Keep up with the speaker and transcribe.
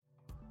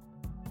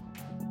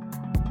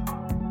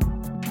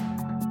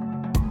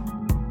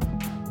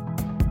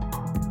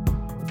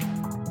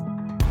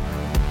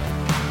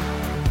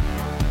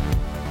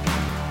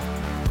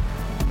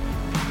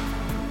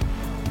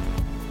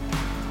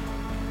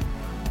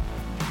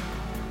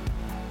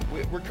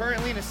We're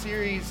currently in a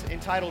series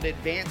entitled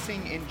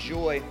Advancing in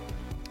Joy,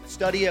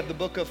 study of the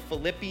book of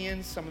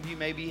Philippians. Some of you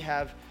maybe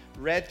have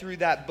read through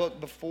that book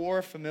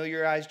before,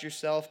 familiarized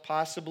yourself,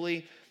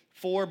 possibly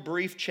 4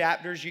 brief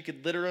chapters. You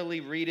could literally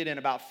read it in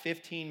about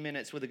 15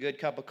 minutes with a good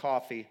cup of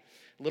coffee.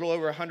 A little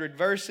over 100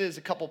 verses,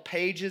 a couple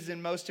pages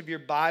in most of your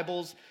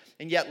Bibles,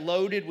 and yet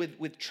loaded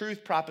with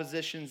truth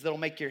propositions that'll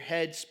make your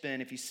head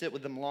spin if you sit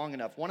with them long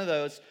enough. One of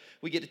those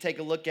we get to take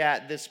a look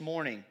at this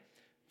morning.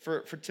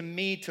 For to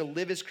me, to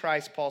live is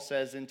Christ, Paul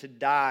says, and to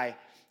die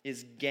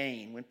is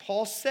gain. When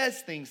Paul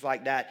says things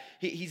like that,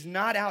 he's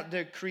not out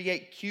to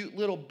create cute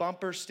little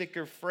bumper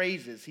sticker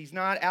phrases. He's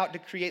not out to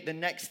create the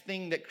next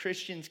thing that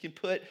Christians can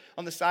put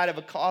on the side of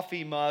a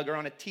coffee mug or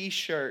on a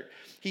t-shirt.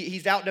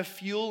 He's out to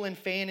fuel and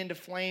fan into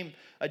flame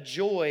a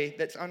joy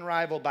that's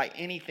unrivaled by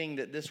anything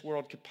that this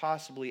world could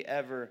possibly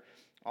ever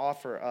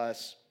offer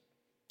us.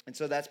 And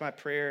so that's my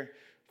prayer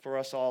for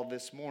us all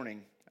this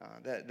morning,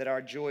 that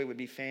our joy would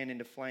be fanned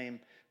into flame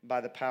by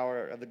the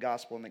power of the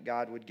gospel and that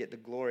God would get the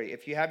glory.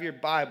 If you have your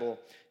Bible,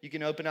 you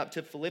can open up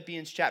to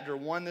Philippians chapter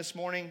 1 this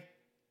morning.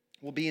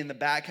 We'll be in the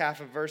back half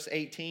of verse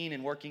 18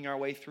 and working our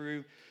way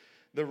through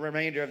the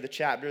remainder of the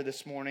chapter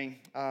this morning.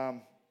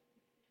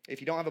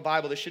 If you don't have a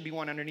Bible, there should be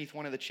one underneath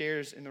one of the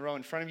chairs in the row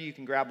in front of you. You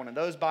can grab one of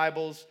those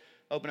Bibles,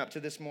 open up to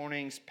this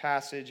morning's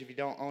passage. If you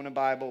don't own a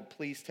Bible,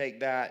 please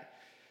take that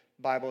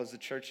Bible as the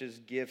church's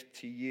gift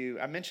to you.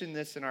 I mentioned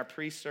this in our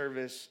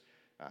pre-service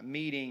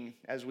meeting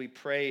as we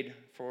prayed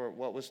for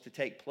what was to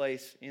take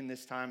place in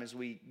this time as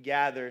we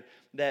gather,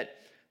 that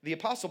the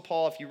Apostle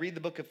Paul, if you read the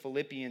book of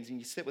Philippians and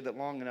you sit with it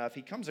long enough,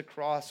 he comes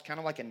across kind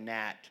of like a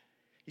gnat.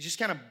 He's just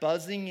kind of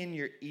buzzing in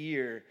your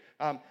ear,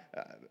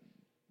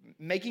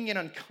 making it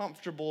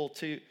uncomfortable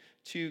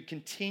to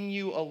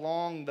continue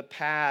along the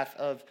path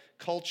of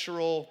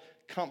cultural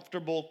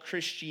comfortable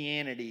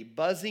Christianity,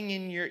 buzzing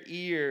in your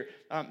ear,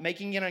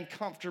 making it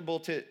uncomfortable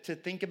to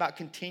think about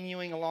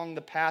continuing along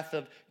the path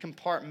of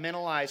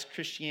compartmentalized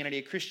Christianity,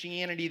 a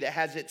Christianity that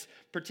has its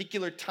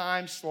particular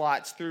time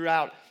slots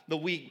throughout the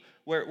week,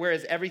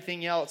 whereas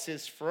everything else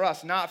is for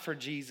us, not for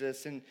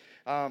Jesus. And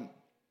I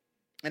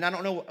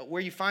don't know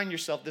where you find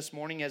yourself this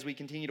morning as we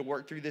continue to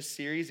work through this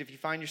series. If you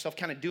find yourself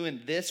kind of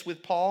doing this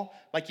with Paul,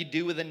 like you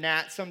do with a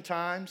gnat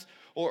sometimes,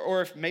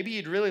 or if maybe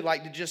you'd really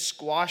like to just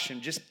squash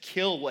him, just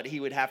kill what he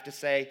would have to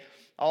say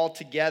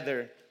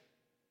altogether.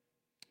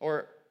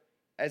 Or,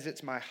 as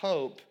it's my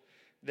hope,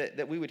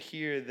 that we would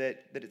hear that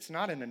it's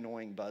not an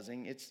annoying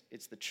buzzing,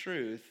 it's the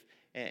truth,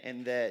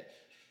 and that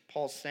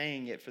Paul's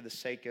saying it for the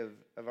sake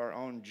of our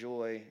own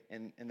joy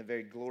and the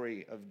very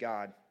glory of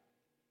God.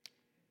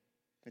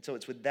 And so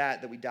it's with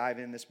that we dive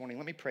in this morning.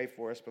 Let me pray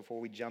for us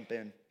before we jump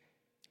in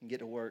and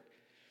get to work.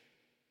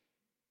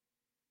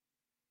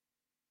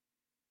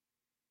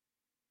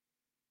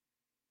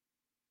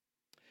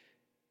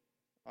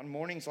 On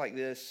mornings like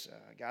this,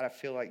 God, I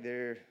feel like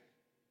there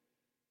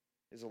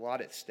is a lot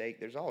at stake.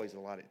 There's always a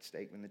lot at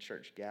stake when the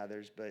church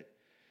gathers, but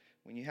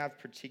when you have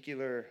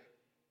particular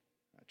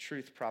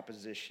truth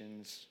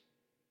propositions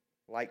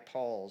like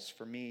Paul's,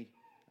 for me,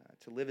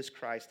 to live is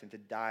Christ and to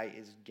die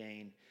is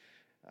gain,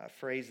 a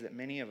phrase that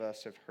many of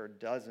us have heard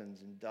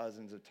dozens and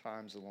dozens of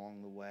times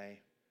along the way.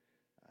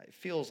 It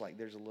feels like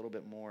there's a little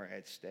bit more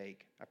at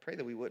stake. I pray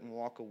that we wouldn't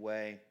walk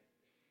away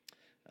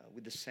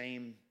with the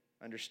same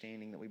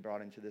understanding that we brought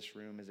into this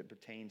room as it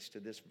pertains to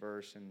this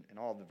verse and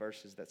all the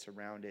verses that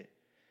surround it,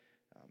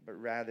 but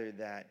rather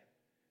that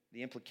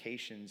the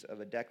implications of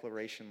a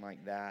declaration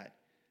like that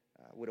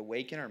would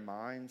awaken our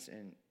minds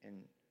and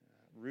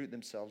root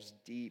themselves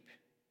deep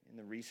in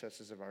the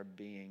recesses of our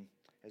being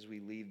as we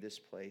leave this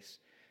place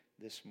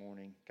this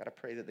morning. God, I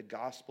pray that the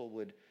gospel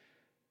would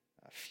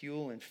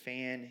fuel and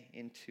fan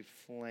into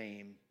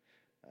flame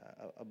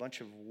a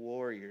bunch of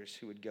warriors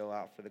who would go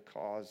out for the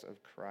cause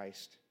of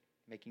Christ,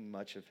 making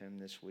much of him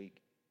this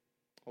week.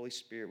 Holy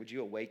Spirit, would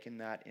you awaken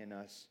that in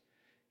us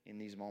in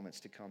these moments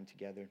to come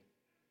together?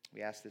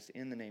 We ask this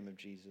in the name of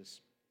Jesus.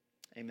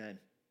 Amen.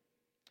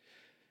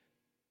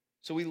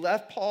 So we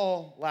left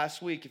Paul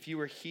last week, if you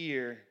were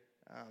here,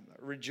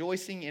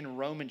 rejoicing in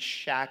Roman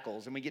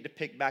shackles, and we get to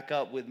pick back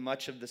up with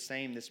much of the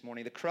same this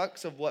morning. The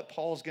crux of what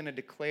Paul's going to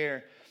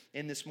declare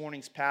in this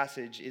morning's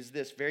passage is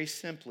this, very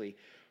simply: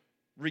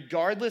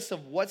 regardless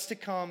of what's to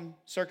come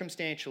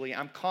circumstantially,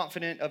 I'm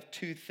confident of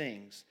 2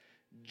 things.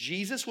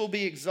 Jesus will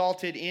be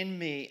exalted in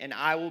me, and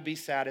I will be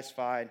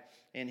satisfied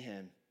in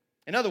him.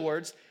 In other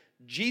words,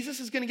 Jesus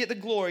is going to get the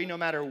glory no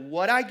matter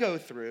what I go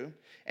through,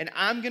 and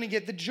I'm going to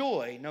get the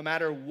joy no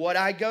matter what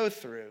I go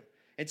through.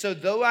 And so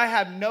though I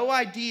have no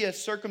idea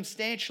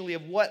circumstantially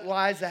of what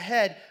lies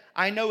ahead,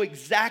 I know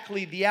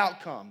exactly the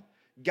outcome: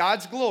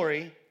 God's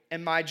glory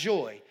and my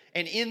joy.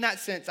 And in that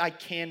sense, I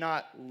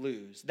cannot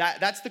lose.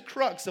 That's the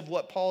crux of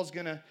what Paul's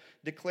going to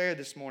declare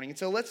this morning. And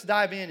so let's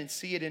dive in and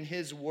see it in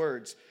his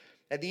words.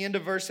 At the end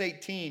of verse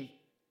 18,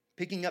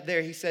 picking up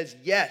there, he says,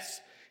 "Yes,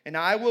 and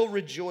I will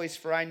rejoice,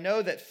 for I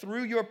know that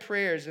through your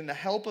prayers and the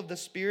help of the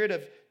Spirit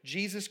of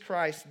Jesus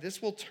Christ,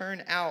 this will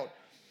turn out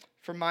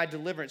for my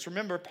deliverance.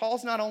 Remember,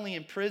 Paul's not only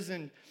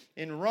imprisoned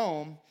in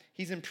Rome,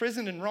 he's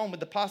imprisoned in Rome with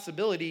the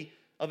possibility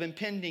of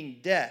impending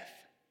death.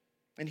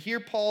 And here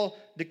Paul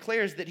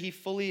declares that he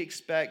fully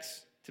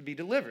expects to be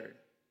delivered.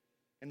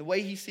 And the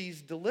way he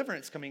sees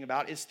deliverance coming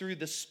about is through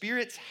the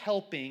Spirit's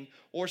helping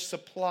or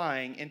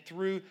supplying and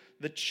through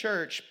the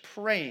church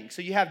praying.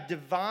 So you have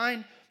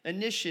divine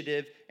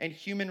initiative and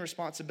human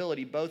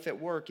responsibility both at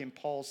work in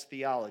Paul's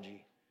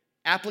theology.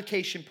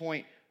 Application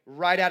point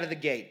right out of the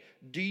gate.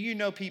 Do you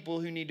know people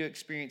who need to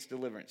experience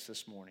deliverance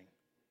this morning?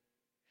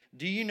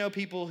 Do you know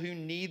people who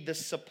need the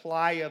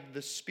supply of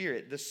the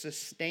Spirit, the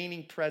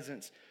sustaining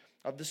presence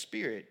of the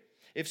Spirit?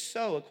 If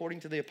so,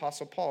 according to the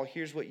Apostle Paul,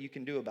 here's what you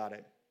can do about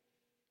it.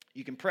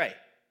 You can pray.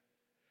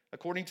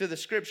 According to the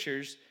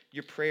scriptures,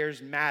 your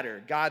prayers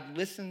matter. God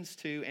listens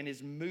to and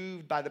is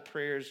moved by the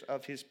prayers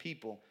of his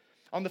people.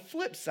 On the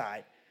flip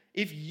side,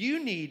 if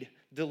you need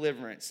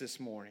deliverance this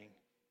morning,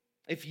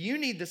 if you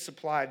need the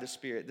supply of the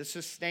Spirit, the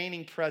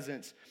sustaining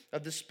presence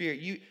of the Spirit,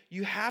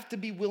 you have to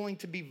be willing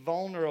to be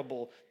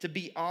vulnerable, to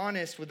be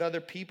honest with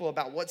other people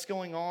about what's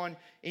going on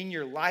in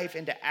your life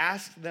and to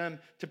ask them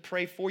to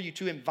pray for you,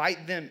 to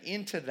invite them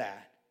into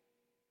that.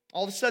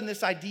 All of a sudden,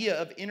 this idea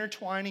of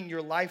intertwining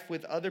your life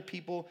with other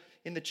people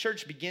in the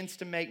church begins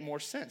to make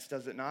more sense,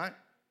 does it not?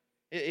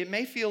 It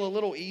may feel a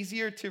little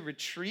easier to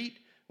retreat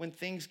when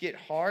things get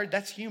hard.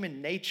 That's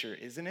human nature,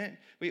 isn't it?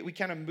 We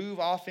kind of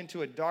move off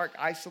into a dark,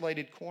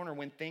 isolated corner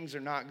when things are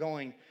not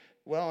going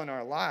well in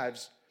our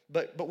lives.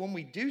 But when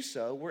we do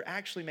so, we're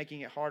actually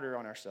making it harder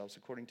on ourselves,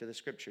 according to the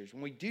scriptures.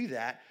 When we do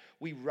that,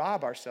 we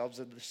rob ourselves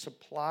of the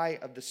supply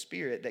of the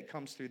Spirit that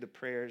comes through the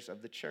prayers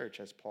of the church,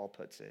 as Paul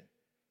puts it.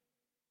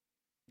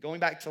 Going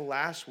back to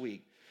last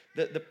week,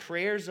 the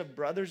prayers of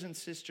brothers and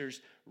sisters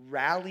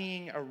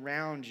rallying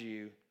around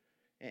you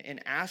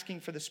and asking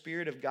for the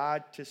Spirit of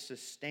God to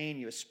sustain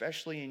you,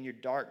 especially in your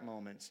dark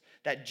moments.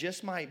 That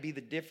just might be the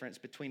difference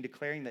between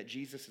declaring that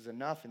Jesus is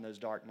enough in those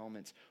dark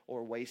moments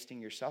or wasting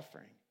your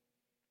suffering.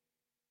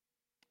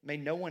 May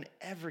no one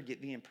ever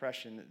get the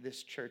impression that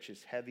this church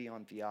is heavy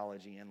on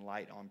theology and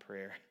light on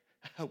prayer.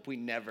 I hope we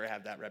never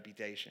have that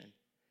reputation.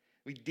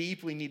 We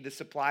deeply need the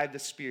supply of the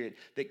Spirit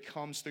that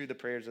comes through the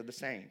prayers of the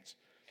saints.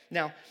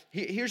 Now,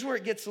 here's where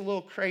it gets a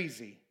little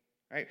crazy.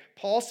 Right?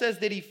 Paul says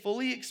that he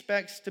fully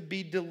expects to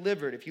be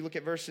delivered. If you look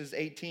at verses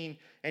 18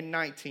 and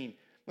 19.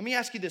 Let me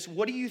ask you this.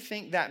 What do you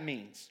think that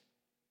means?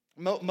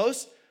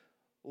 Most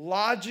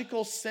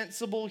logical,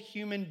 sensible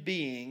human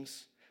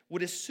beings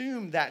would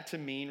assume that to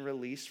mean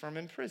release from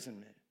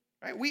imprisonment.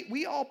 Right?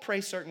 We all pray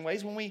certain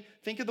ways. When we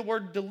think of the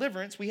word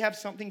deliverance, we have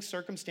something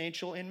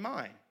circumstantial in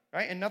mind.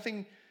 Right? And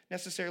nothing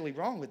necessarily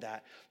wrong with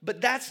that.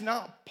 But that's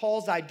not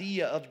Paul's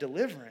idea of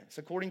deliverance,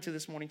 according to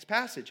this morning's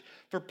passage.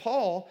 For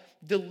Paul,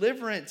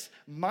 deliverance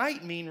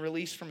might mean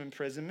release from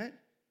imprisonment,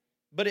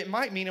 but it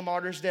might mean a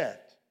martyr's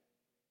death.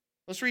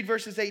 Let's read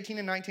verses 18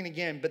 and 19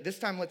 again, but this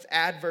time let's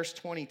add verse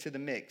 20 to the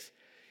mix.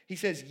 He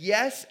says,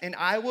 "Yes, and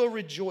I will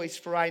rejoice,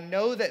 for I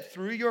know that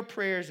through your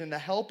prayers and the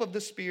help of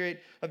the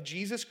Spirit of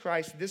Jesus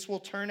Christ, this will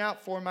turn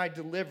out for my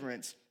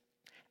deliverance,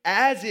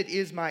 as it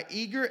is my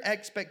eager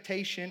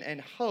expectation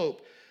and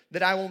hope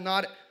that I will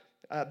not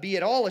be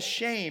at all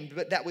ashamed,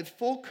 but that with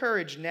full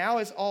courage, now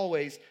as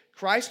always,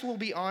 Christ will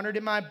be honored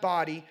in my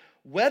body,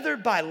 whether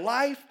by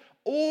life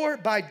or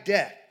by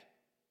death."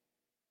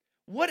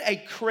 What a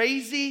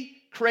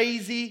crazy,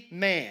 crazy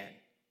man.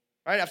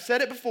 All right, I've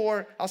said it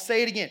before. I'll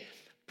say it again.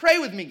 Pray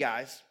with me,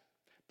 guys.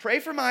 Pray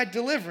for my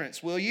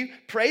deliverance, will you?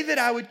 Pray that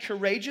I would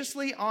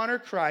courageously honor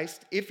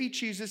Christ if he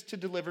chooses to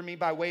deliver me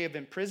by way of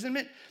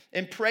imprisonment,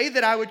 and pray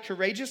that I would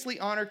courageously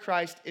honor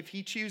Christ if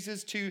he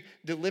chooses to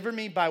deliver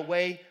me by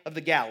way of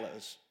the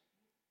gallows.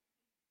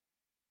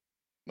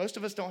 Most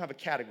of us don't have a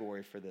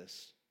category for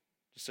this,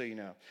 just so you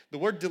know. The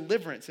word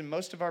deliverance in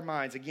most of our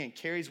minds, again,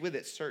 carries with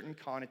it certain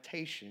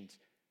connotations.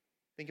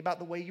 Think about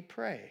the way you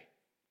pray.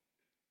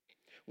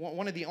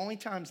 One of the only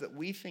times that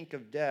we think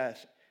of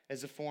death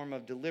as a form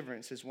of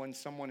deliverance is when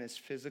someone is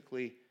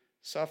physically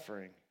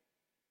suffering,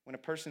 when a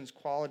person's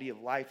quality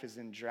of life is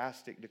in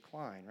drastic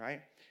decline,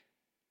 right?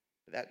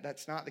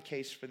 That's not the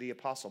case for the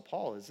Apostle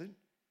Paul, is it?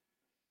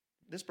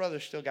 This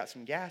brother's still got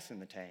some gas in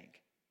the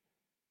tank.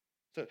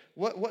 So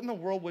what in the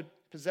world would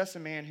possess a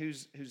man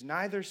who's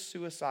neither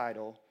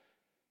suicidal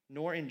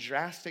nor in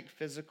drastic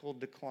physical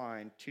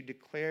decline to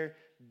declare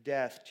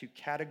death to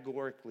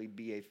categorically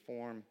be a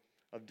form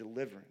of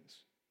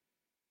deliverance?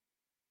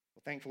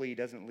 Well, thankfully, he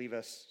doesn't leave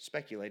us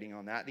speculating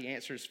on that. The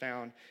answer is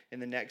found in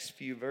the next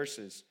few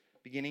verses.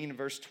 Beginning in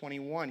verse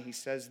 21, he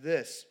says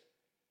this,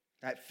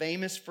 that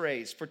famous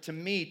phrase, "For to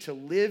me to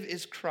live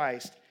is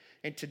Christ,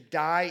 and to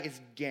die is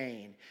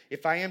gain.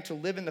 If I am to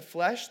live in the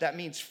flesh, that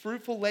means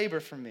fruitful labor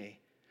for me.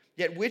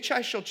 Yet which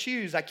I shall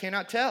choose, I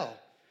cannot tell.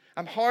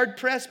 I'm hard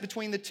pressed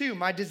between the two.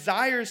 My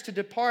desire is to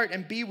depart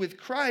and be with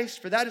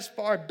Christ, for that is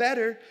far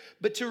better,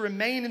 but to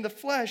remain in the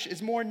flesh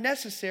is more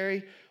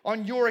necessary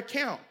on your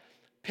account."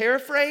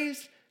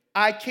 Paraphrase,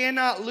 I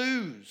cannot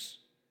lose.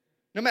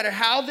 No matter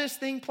how this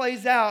thing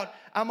plays out,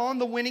 I'm on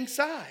the winning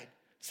side.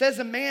 It says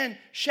a man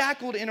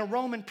shackled in a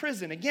Roman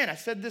prison. Again, I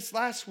said this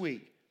last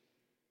week.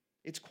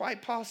 It's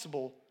quite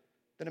possible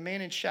that a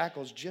man in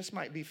shackles just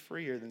might be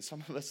freer than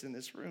some of us in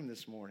this room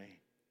this morning.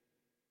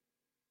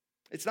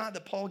 It's not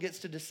that Paul gets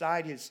to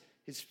decide his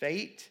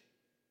fate.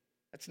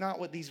 That's not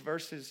what these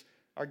verses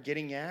are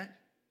getting at.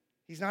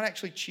 He's not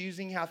actually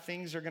choosing how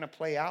things are going to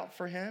play out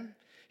for him.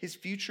 His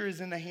future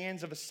is in the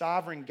hands of a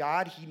sovereign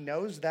God. He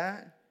knows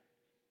that.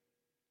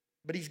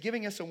 But he's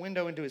giving us a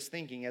window into his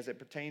thinking as it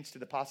pertains to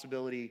the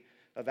possibility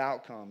of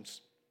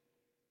outcomes.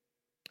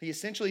 He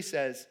essentially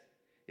says,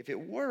 if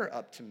it were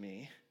up to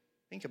me,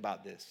 think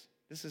about this.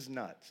 This is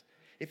nuts.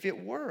 If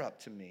it were up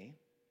to me,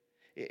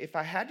 if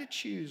I had to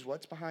choose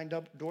what's behind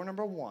door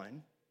number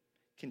 1,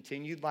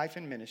 continued life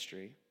and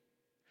ministry,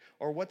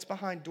 or what's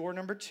behind door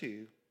number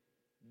 2,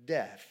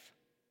 death.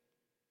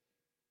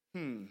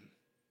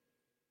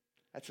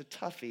 That's a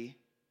toughie.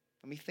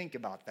 Let me think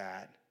about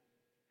that.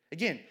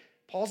 Again,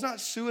 Paul's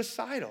not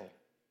suicidal.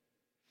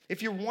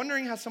 If you're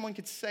wondering how someone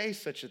could say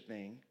such a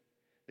thing,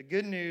 the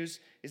good news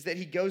is that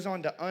he goes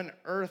on to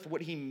unearth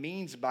what he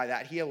means by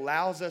that. He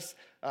allows us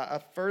a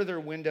further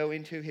window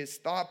into his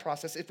thought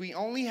process. If we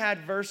only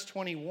had verse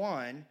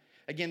 21,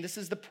 again, this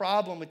is the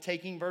problem with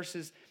taking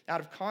verses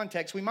out of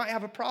context. We might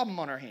have a problem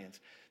on our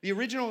hands. The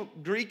original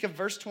Greek of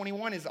verse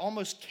 21 is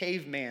almost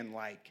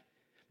caveman-like.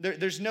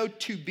 There's no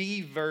to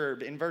be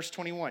verb in verse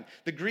 21.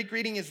 The Greek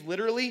reading is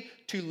literally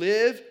to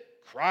live,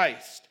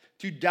 Christ.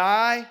 To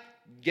die,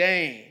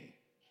 gain.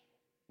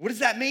 What does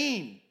that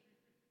mean?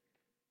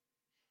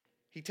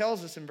 He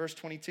tells us in verse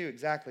 22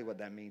 exactly what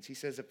that means. He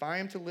says, if I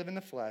am to live in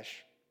the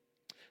flesh,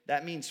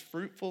 that means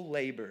fruitful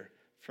labor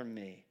for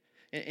me.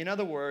 In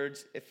other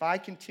words, if I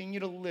continue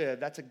to live,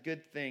 that's a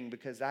good thing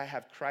because I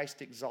have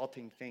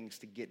Christ-exalting things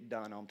to get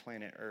done on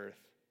planet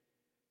Earth,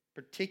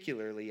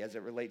 particularly as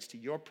it relates to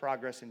your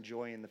progress and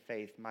joy in the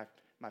faith, my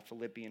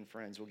Philippian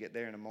friends. We'll get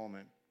there in a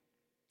moment.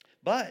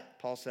 But,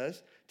 Paul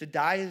says, to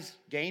die is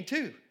gain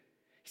too.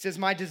 He says,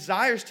 my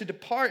desire is to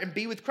depart and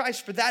be with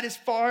Christ, for that is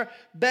far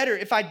better.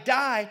 If I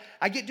die,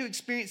 I get to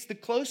experience the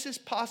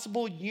closest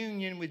possible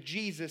union with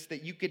Jesus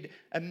that you could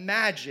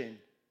imagine.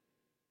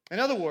 In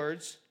other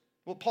words,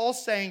 what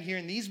Paul's saying here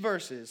in these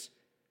verses,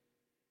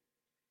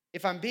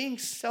 if I'm being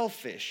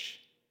selfish,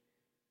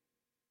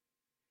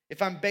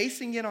 if I'm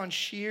basing it on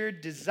sheer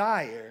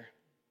desire,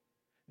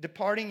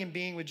 departing and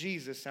being with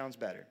Jesus sounds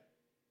better.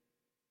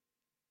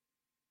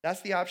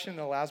 That's the option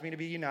that allows me to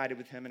be united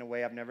with him in a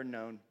way I've never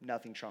known.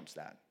 Nothing trumps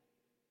that.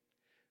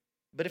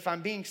 But if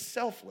I'm being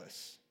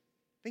selfless,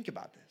 think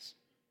about this.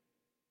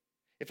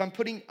 If I'm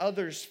putting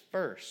others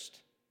first,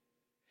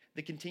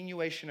 the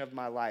continuation of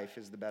my life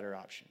is the better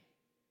option.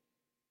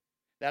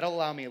 That'll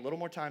allow me a little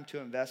more time to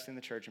invest in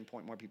the church and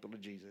point more people to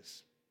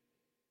Jesus.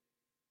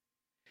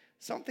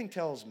 Something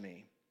tells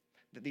me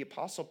that the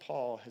Apostle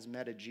Paul has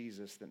met a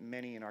Jesus that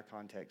many in our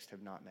context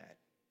have not met.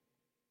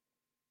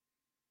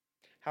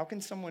 How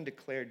can someone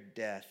declare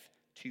death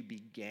to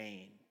be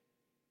gain?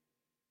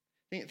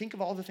 Think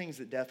of all the things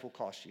that death will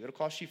cost you. It'll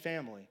cost you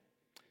family.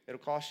 It'll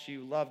cost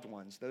you loved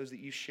ones, those that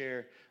you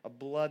share a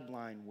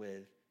bloodline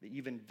with, that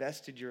you've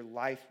invested your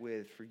life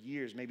with for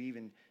years, maybe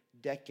even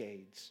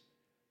decades.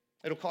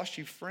 It'll cost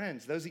you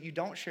friends, those that you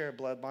don't share a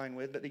bloodline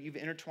with, but that you've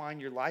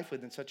intertwined your life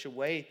with in such a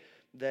way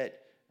that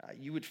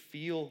you would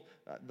feel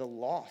the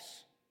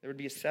loss. There would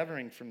be a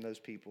severing from those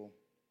people.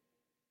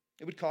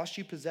 It would cost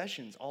you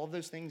possessions, all of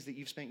those things that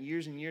you've spent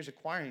years and years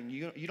acquiring.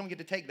 You don't get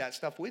to take that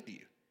stuff with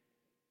you.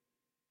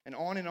 And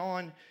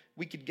on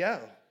we could go.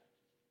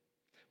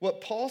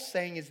 What Paul's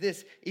saying is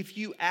this: if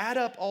you add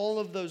up all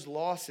of those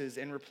losses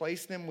and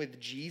replace them with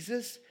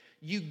Jesus,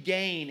 you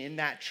gain in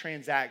that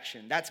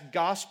transaction. That's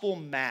gospel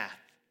math.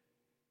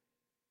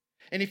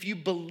 And if you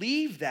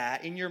believe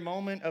that in your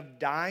moment of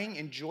dying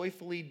and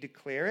joyfully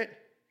declare it,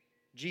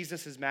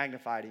 Jesus is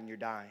magnified in your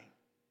dying.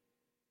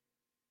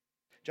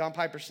 John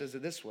Piper says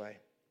it this way.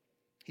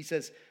 He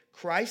says,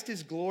 Christ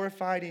is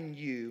glorified in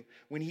you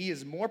when he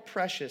is more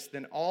precious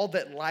than all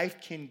that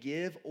life can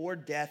give or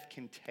death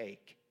can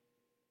take.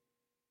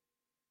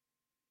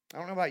 I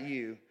don't know about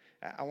you.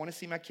 I want to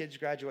see my kids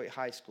graduate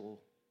high school.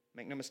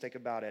 Make no mistake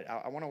about it.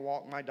 I want to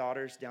walk my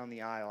daughters down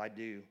the aisle. I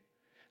do.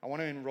 I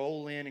want to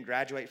enroll in and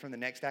graduate from the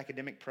next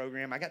academic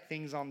program. I got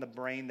things on the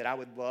brain that I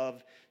would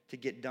love to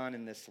get done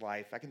in this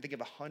life. I can think of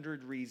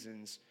 100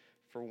 reasons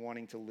for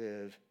wanting to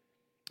live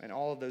and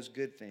all of those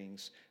good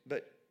things.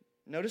 But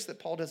notice that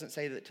Paul doesn't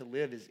say that to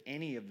live is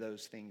any of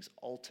those things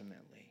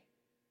ultimately.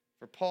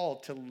 For Paul,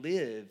 to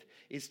live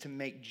is to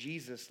make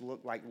Jesus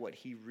look like what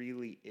he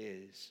really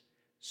is,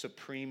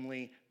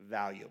 supremely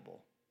valuable.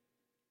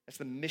 That's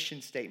the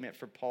mission statement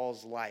for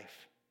Paul's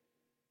life.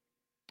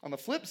 On the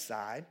flip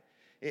side,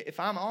 if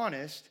I'm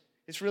honest,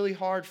 it's really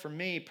hard for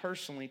me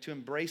personally to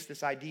embrace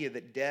this idea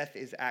that death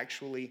is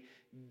actually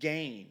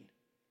gain.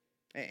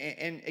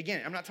 And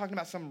again, I'm not talking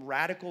about some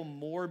radical,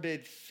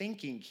 morbid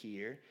thinking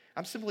here.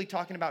 I'm simply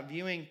talking about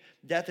viewing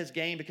death as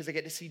gain because I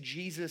get to see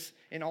Jesus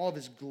in all of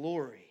his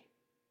glory.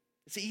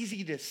 It's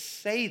easy to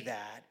say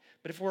that,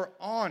 But if we're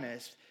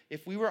honest,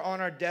 if we were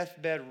on our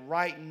deathbed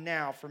right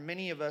now, for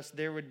many of us,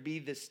 there would be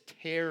this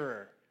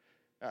terror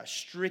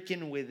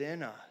stricken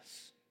within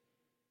us.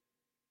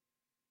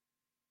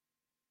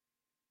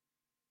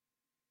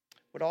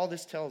 What all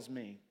this tells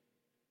me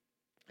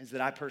is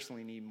that I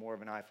personally need more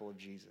of an eyeful of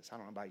Jesus. I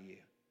don't know about you.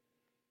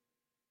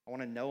 I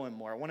want to know him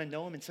more. I want to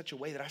know him in such a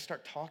way that I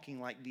start talking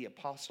like the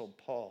Apostle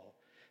Paul.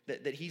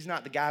 That he's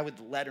not the guy with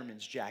the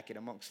Letterman's jacket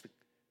amongst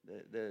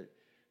the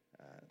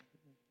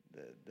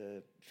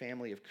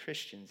family of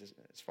Christians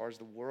as far as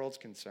the world's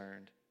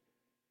concerned.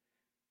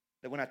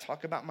 That when I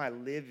talk about my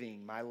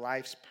living, my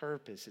life's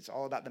purpose, it's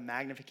all about the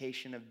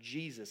magnification of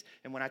Jesus.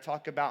 And when I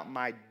talk about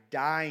my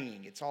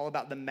dying, it's all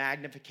about the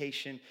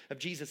magnification of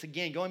Jesus.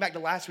 Again, going back to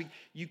last week,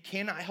 you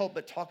cannot help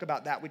but talk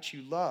about that which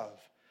you love.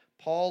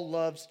 Paul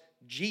loves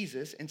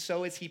Jesus, and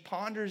so as he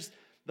ponders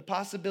the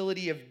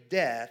possibility of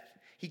death,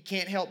 he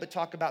can't help but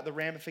talk about the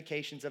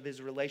ramifications of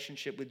his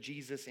relationship with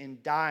Jesus in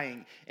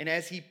dying. And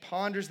as he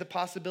ponders the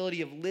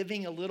possibility of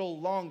living a little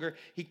longer,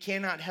 he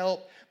cannot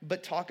help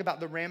but talk about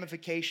the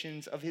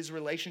ramifications of his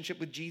relationship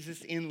with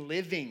Jesus in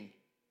living.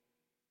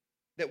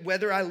 That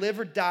whether I live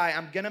or die,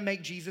 I'm going to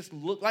make Jesus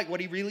look like what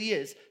he really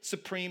is,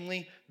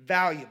 supremely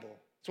valuable.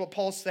 That's what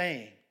Paul's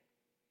saying.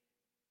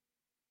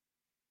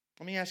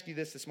 Let me ask you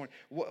this morning.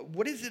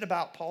 What is it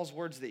about Paul's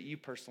words that you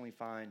personally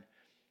find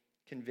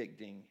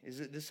convicting? Is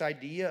it this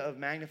idea of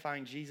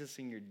magnifying Jesus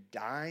in your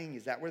dying?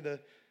 Is that where the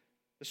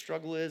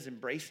struggle is,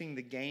 embracing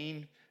the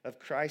gain of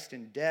Christ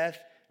in death?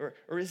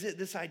 Or is it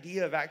this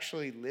idea of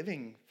actually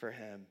living for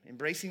him,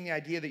 embracing the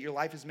idea that your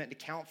life is meant to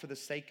count for the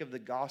sake of the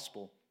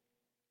gospel?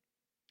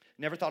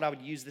 Never thought I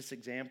would use this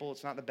example.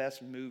 It's not the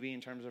best movie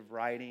in terms of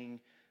writing,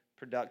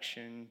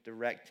 production,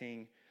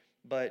 directing,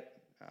 but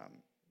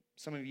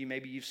some of you,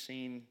 maybe you've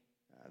seen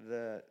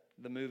the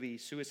movie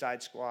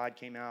Suicide Squad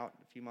came out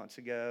a few months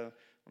ago.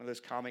 One of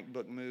those comic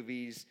book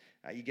movies.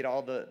 You get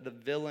all the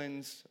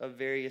villains of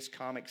various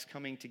comics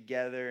coming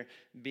together,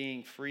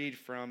 being freed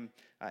from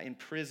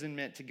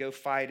imprisonment to go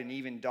fight an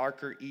even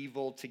darker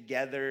evil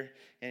together.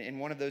 And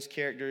one of those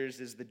characters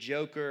is the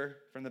Joker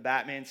from the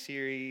Batman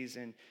series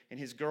and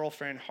his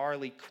girlfriend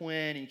Harley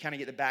Quinn. And you kind of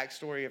get the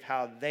backstory of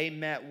how they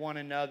met one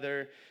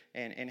another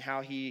and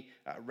how he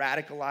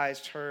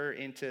radicalized her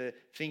into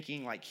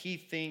thinking like he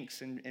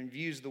thinks and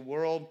views the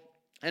world.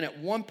 And at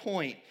one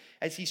point,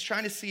 as he's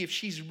trying to see if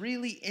she's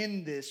really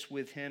in this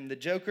with him, the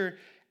Joker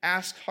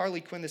asks Harley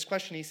Quinn this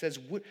question. He says,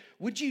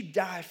 would you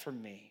die for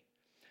me?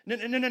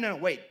 No,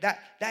 wait,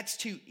 that's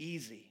too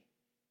easy.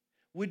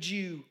 Would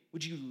you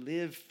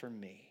live for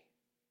me?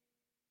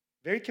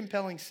 Very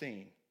compelling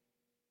scene.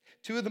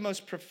 Two of the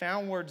most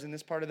profound words in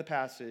this part of the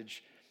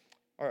passage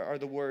are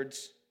the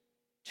words,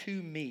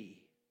 to me.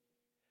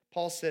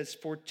 Paul says,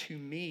 for to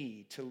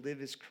me to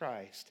live is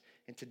Christ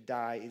and to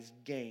die is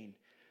gain.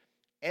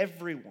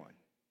 Everyone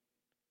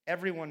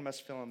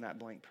must fill in that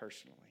blank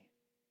personally.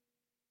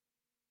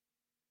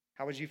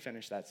 How would you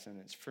finish that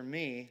sentence? For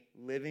me,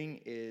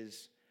 living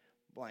is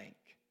blank.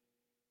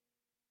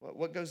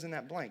 What goes in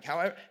that blank?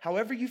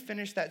 However you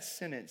finish that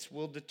sentence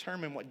will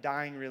determine what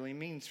dying really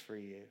means for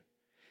you.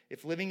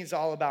 If living is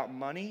all about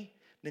money,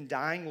 then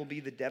dying will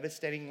be the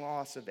devastating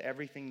loss of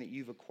everything that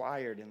you've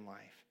acquired in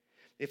life.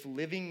 If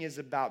living is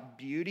about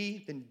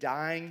beauty, then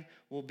dying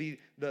will be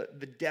the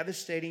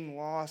devastating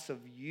loss of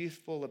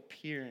youthful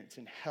appearance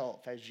and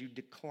health as you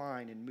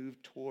decline and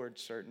move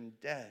towards certain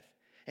death.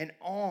 And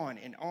on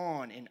and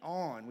on and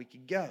on we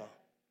could go.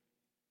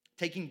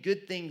 Taking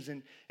good things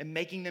and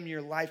making them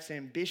your life's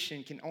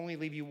ambition can only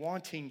leave you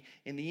wanting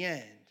in the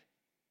end.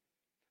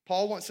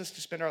 Paul wants us to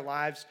spend our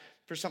lives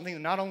for something that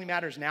not only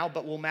matters now,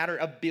 but will matter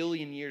 1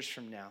 billion years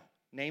from now,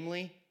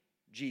 namely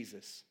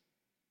Jesus.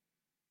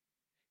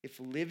 If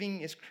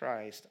living is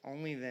Christ,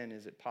 only then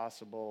is it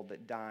possible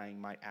that dying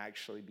might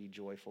actually be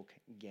joyful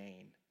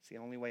gain. It's the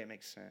only way it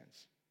makes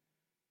sense.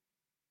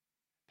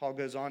 Paul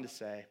goes on to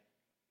say,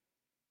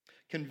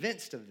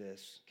 convinced of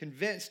this,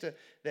 convinced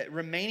that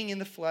remaining in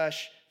the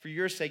flesh for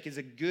your sake is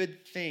a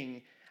good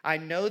thing, I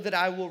know that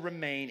I will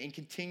remain and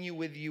continue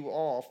with you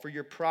all for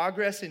your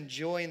progress and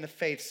joy in the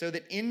faith, so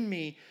that in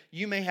me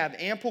you may have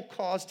ample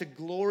cause to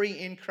glory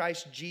in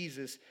Christ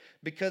Jesus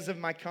because of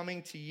my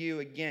coming to you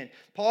again.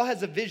 Paul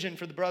has a vision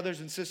for the brothers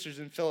and sisters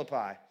in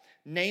Philippi,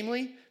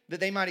 namely that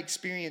they might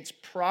experience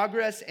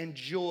progress and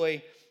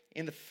joy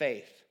in the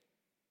faith.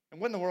 And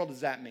what in the world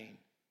does that mean?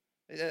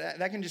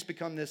 That can just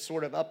become this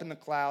sort of up in the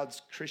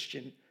clouds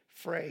Christian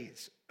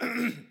phrase.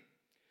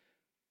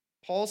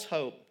 Paul's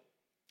hope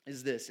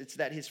is this. It's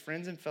that his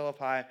friends in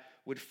Philippi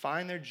would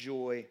find their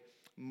joy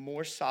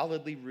more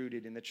solidly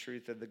rooted in the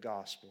truth of the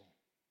gospel.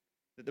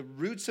 That the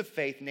roots of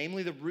faith,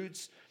 namely the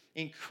roots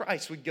in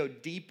Christ, would go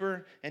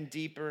deeper and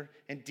deeper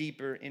and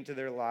deeper into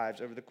their lives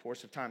over the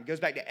course of time. It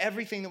goes back to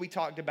everything that we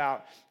talked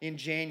about in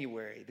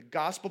January. The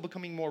gospel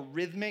becoming more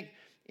rhythmic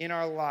in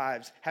our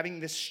lives,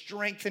 having this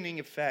strengthening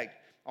effect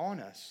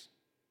on us.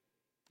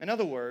 In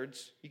other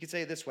words, you could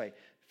say it this way.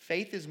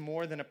 Faith is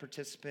more than a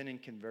participant in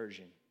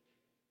conversion.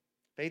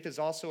 Faith is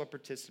also a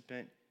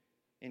participant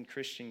in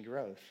Christian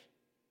growth.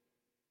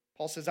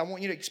 Paul says, I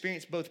want you to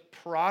experience both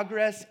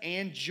progress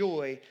and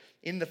joy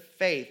in the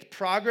faith.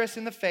 Progress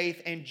in the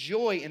faith and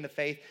joy in the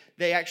faith,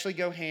 they actually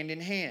go hand in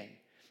hand.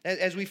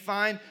 As we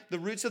find the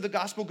roots of the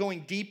gospel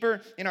going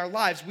deeper in our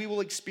lives, we will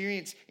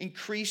experience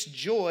increased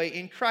joy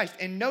in Christ.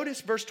 And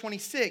notice verse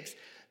 26,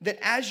 that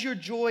as your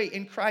joy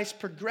in Christ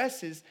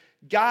progresses,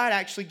 God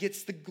actually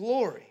gets the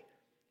glory.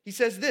 He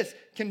says this,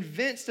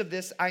 convinced of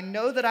this, I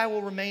know that I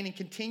will remain and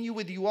continue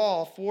with you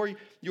all for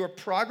your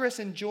progress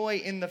and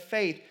joy in the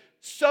faith,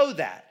 so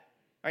that,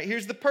 all right,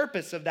 here's the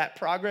purpose of that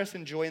progress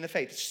and joy in the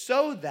faith,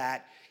 so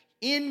that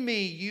in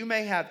me you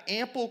may have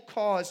ample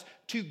cause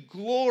to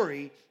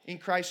glory in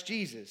Christ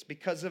Jesus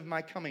because of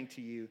my coming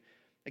to you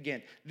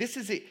again. This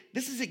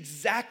is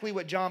exactly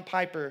what John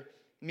Piper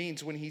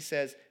means when he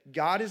says,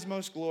 God is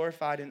most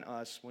glorified in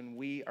us when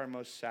we are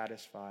most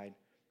satisfied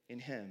in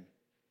him.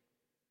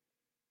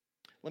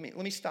 Let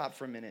me stop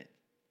for a minute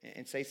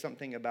and say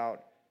something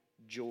about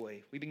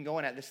joy. We've been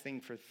going at this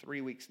thing for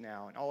 3 weeks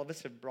now, and all of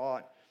us have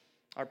brought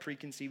our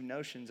preconceived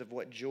notions of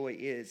what joy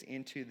is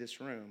into this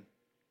room.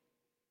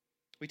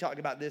 We talked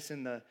about this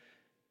in the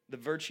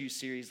Virtue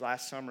series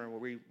last summer, where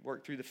we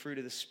worked through the fruit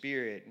of the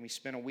Spirit, and we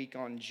spent a week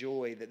on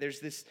joy, that there's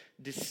this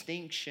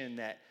distinction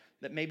that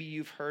maybe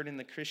you've heard in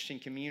the Christian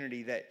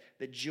community, that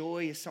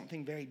joy is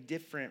something very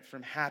different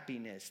from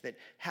happiness, that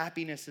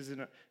happiness is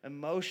an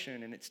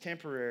emotion and it's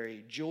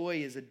temporary.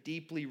 Joy is a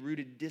deeply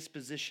rooted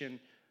disposition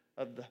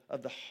of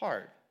the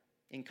heart,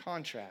 in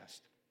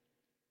contrast.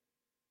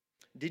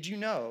 Did you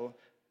know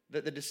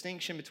that the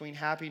distinction between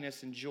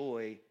happiness and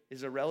joy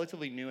is a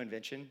relatively new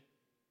invention?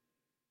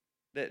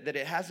 That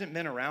it hasn't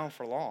been around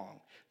for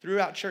long.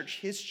 Throughout church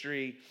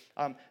history,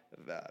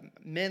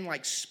 men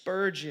like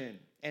Spurgeon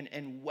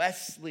and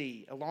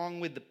Wesley, along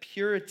with the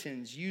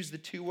Puritans, use the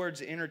two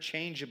words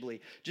interchangeably.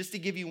 Just to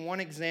give you one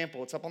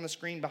example, it's up on the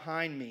screen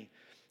behind me.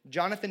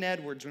 Jonathan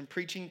Edwards, when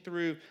preaching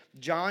through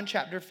John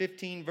chapter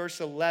 15,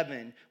 verse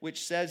 11,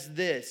 which says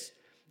this,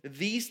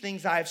 these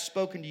things I have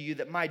spoken to you,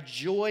 that my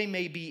joy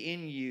may be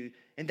in you,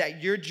 and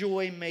that your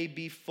joy may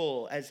be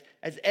full. As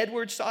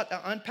Edwards sought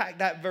to unpack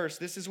that verse,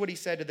 this is what he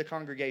said to the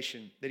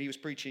congregation that he was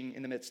preaching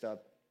in the midst of.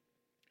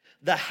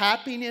 The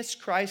happiness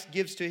Christ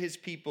gives to his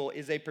people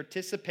is a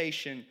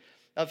participation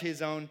of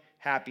his own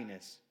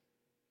happiness.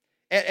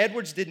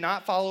 Edwards did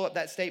not follow up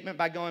that statement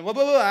by going,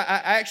 whoa,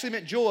 I actually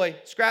meant joy.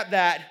 Scrap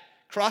that.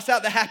 Cross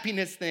out the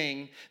happiness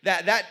thing.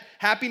 That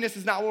happiness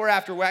is not what we're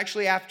after. We're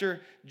actually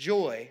after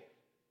joy.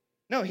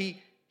 No,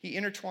 he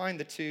intertwined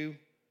the two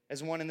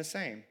as one and the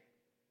same.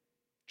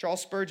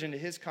 Charles Spurgeon, to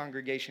his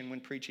congregation when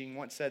preaching,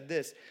 once said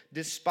this,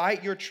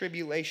 despite your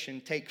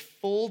tribulation, take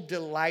full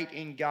delight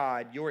in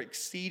God, your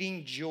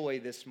exceeding joy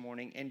this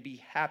morning, and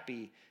be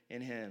happy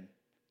in him.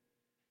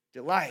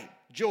 Delight,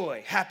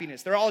 joy,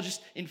 happiness, they're all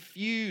just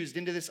infused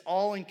into this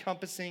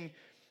all-encompassing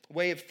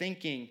way of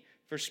thinking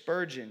for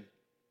Spurgeon.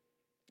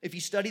 If you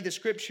study the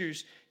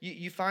scriptures,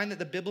 you find that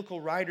the biblical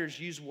writers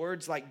use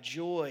words like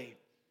joy,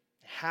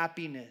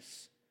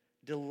 happiness,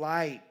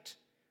 delight,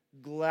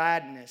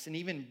 gladness, and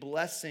even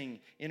blessing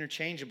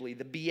interchangeably.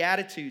 The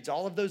Beatitudes,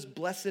 all of those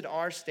blessed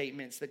are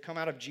statements that come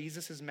out of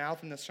Jesus'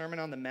 mouth in the Sermon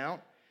on the Mount.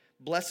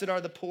 Blessed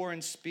are the poor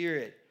in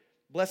spirit.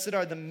 Blessed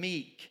are the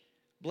meek.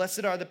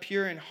 Blessed are the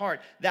pure in heart.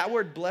 That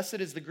word blessed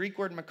is the Greek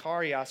word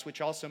makarios, which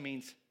also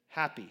means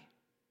happy.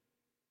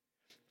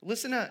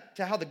 Listen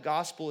to how the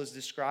gospel is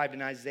described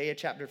in Isaiah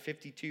chapter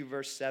 52,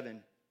 verse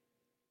 7.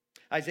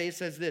 Isaiah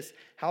says this,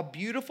 how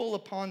beautiful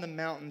upon the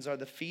mountains are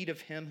the feet of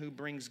him who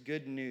brings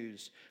good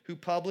news, who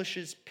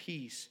publishes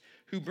peace,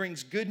 who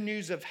brings good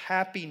news of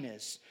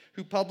happiness,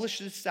 who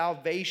publishes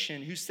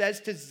salvation, who says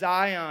to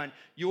Zion,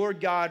 your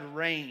God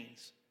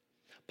reigns.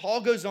 Paul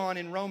goes on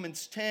in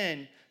Romans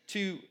 10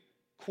 to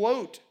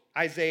quote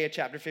Isaiah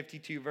chapter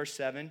 52, verse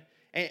 7,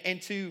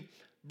 and to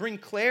bring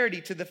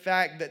clarity to the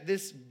fact that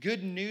this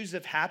good news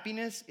of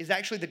happiness is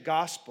actually the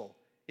gospel.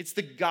 It's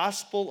the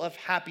gospel of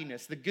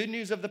happiness. The good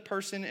news of the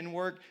person and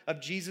work of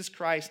Jesus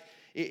Christ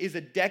is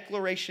a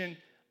declaration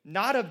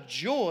not of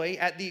joy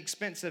at the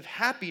expense of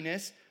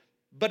happiness,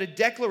 but a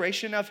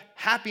declaration of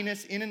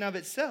happiness in and of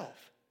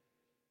itself.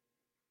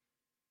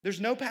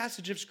 There's no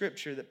passage of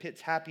Scripture that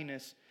pits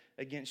happiness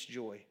against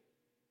joy.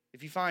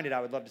 If you find it,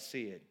 I would love to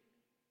see it.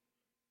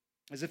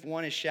 As if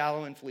one is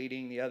shallow and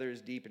fleeting, the other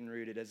is deep and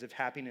rooted, as if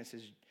happiness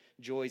is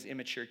joy's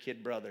immature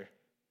kid brother.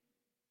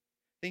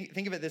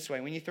 Think of it this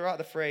way. When you throw out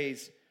the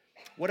phrase,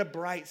 what a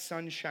bright,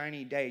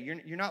 sunshiny day,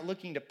 you're not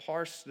looking to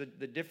parse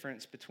the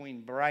difference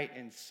between bright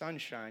and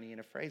sunshiny in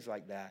a phrase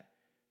like that.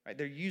 Right?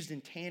 They're used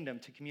in tandem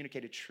to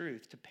communicate a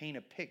truth, to paint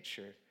a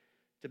picture.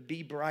 To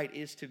be bright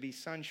is to be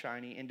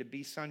sunshiny, and to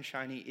be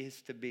sunshiny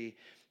is to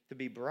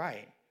be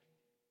bright.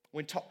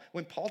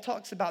 When Paul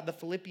talks about the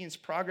Philippians'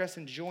 progress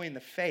and joy in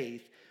the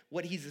faith,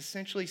 what he's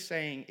essentially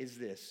saying is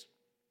this.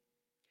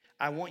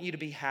 I want you to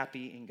be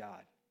happy in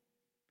God.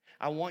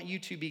 I want you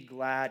to be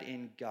glad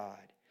in God.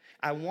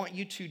 I want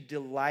you to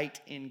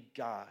delight in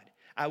God.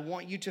 I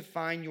want you to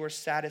find your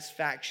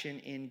satisfaction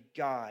in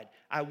God.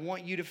 I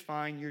want you to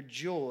find your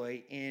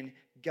joy in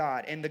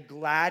God. And the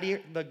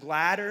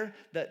gladder,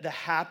 the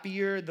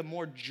happier, the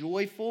more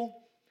joyful,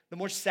 the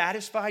more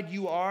satisfied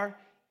you are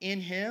in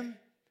him,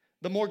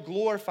 the more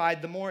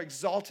glorified, the more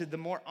exalted, the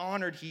more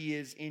honored he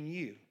is in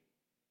you.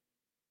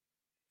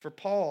 For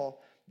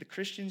Paul, the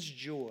Christian's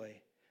joy,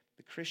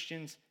 the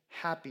Christian's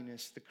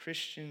happiness, the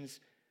Christian's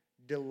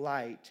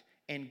delight,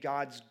 and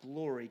God's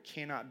glory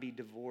cannot be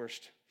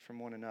divorced from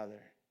one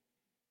another.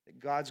 That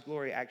God's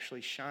glory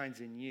actually shines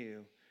in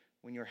you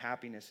when your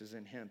happiness is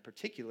in him,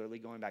 particularly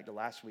going back to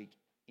last week,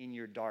 in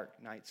your dark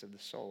nights of the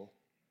soul.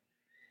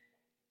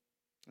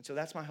 And so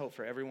that's my hope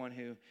for everyone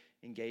who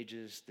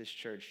engages this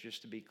church,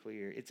 just to be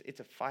clear. It's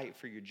a fight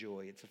for your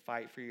joy. It's a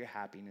fight for your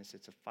happiness.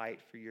 It's a fight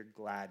for your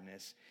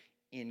gladness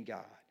in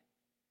God.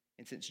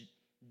 And since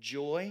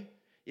joy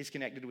is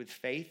connected with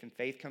faith, and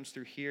faith comes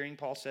through hearing,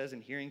 Paul says,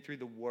 and hearing through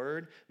the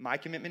word, my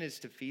commitment is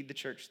to feed the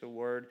church the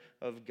word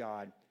of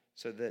God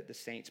so that the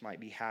saints might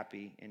be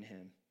happy in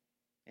him.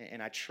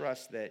 And I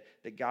trust that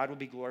God will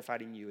be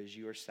glorified in you as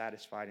you are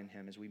satisfied in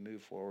him as we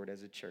move forward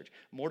as a church.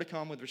 More to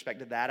come with respect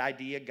to that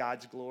idea,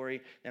 God's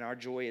glory and our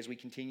joy, as we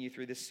continue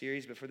through this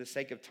series. But for the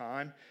sake of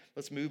time,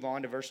 let's move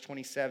on to verse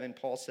 27.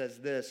 Paul says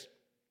this: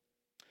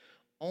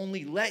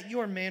 "Only let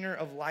your manner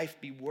of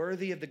life be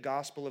worthy of the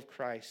gospel of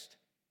Christ,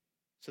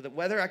 so that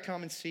whether I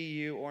come and see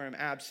you or am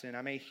absent,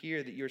 I may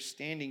hear that you're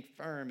standing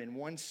firm in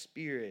one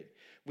spirit,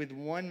 with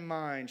one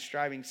mind,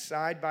 striving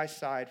side by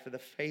side for the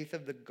faith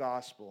of the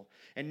gospel,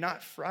 and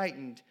not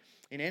frightened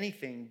in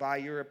anything by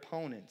your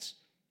opponents."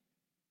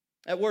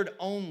 That word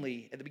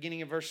 "only" at the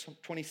beginning of verse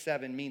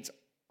 27 means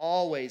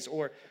always,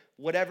 or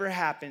whatever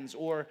happens,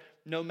 or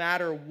no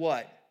matter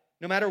what.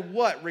 No matter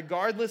what,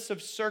 regardless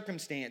of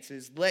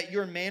circumstances, let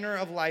your manner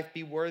of life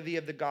be worthy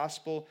of the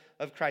gospel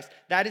of Christ.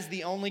 That is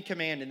the only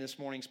command in this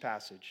morning's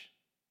passage.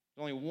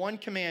 There's only one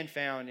command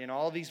found in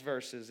all these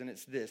verses, and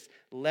it's this: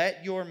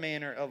 let your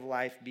manner of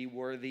life be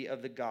worthy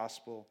of the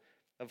gospel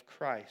of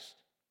Christ.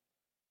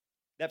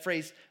 That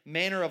phrase,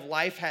 manner of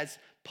life, has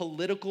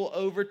political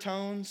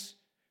overtones.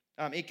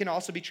 It can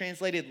also be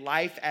translated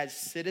life as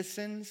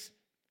citizens.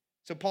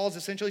 So Paul's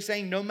essentially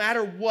saying, no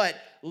matter what,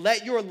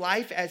 let your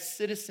life as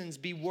citizens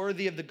be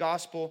worthy of the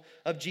gospel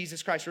of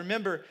Jesus Christ.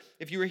 Remember,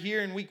 if you were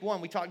here in week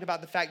 1, we talked about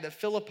the fact that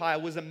Philippi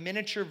was a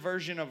miniature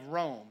version of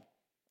Rome.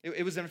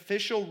 It was an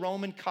official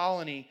Roman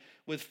colony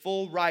with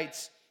full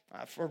rights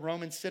for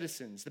Roman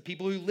citizens. The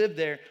people who lived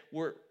there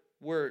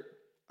were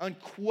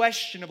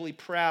unquestionably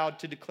proud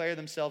to declare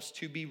themselves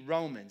to be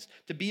Romans.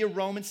 To be a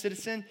Roman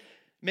citizen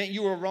meant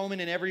you were a Roman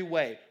in every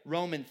way.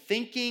 Roman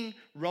thinking,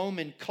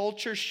 Roman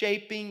culture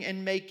shaping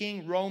and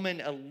making, Roman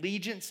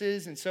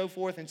allegiances, and so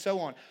forth and so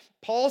on.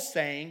 Paul's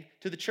saying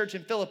to the church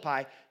in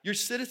Philippi, your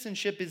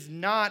citizenship is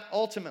not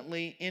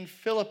ultimately in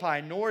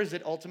Philippi, nor is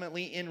it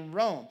ultimately in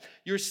Rome.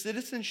 Your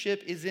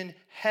citizenship is in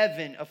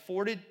heaven,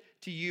 afforded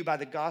to you by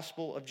the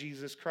gospel of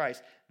Jesus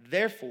Christ.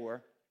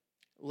 Therefore,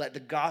 let the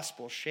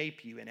gospel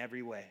shape you in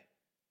every way.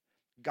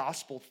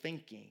 Gospel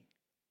thinking,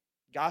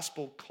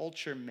 gospel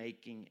culture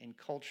making and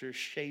culture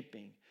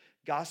shaping,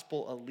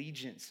 gospel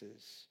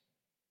allegiances.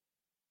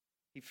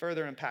 He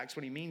further unpacks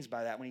what he means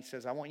by that when he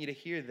says, I want to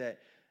hear that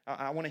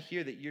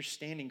you're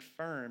standing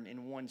firm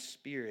in one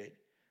spirit,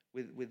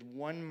 with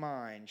one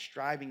mind,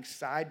 striving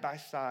side by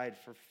side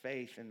for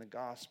faith in the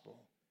gospel.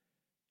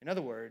 In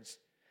other words,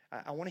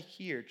 I want to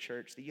hear,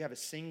 church, that you have a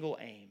single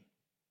aim,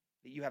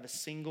 that you have a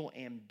single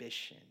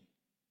ambition.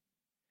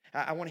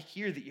 I want to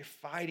hear that you're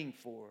fighting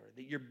for,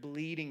 that you're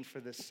bleeding for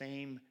the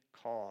same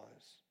cause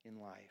in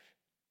life.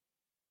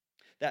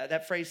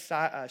 That phrase,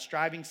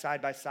 striving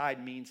side by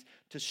side, means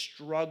to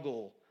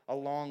struggle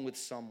along with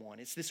someone.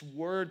 It's this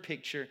word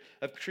picture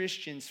of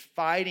Christians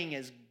fighting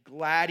as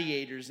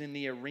gladiators in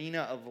the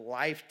arena of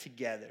life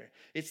together.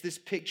 It's this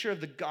picture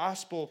of the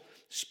gospel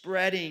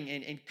spreading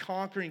and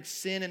conquering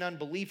sin and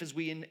unbelief as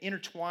we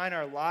intertwine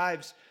our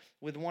lives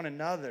with one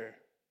another.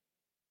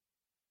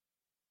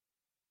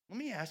 Let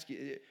me ask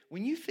you,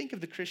 when you think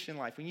of the Christian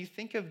life, when you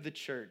think of the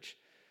church,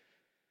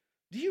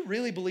 do you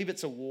really believe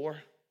it's a war?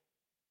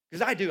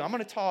 Because I do. I'm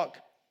going to talk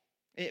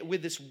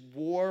with this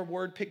war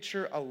word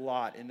picture a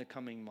lot in the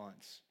coming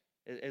months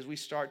as we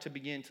start to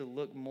begin to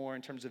look more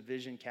in terms of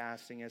vision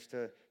casting as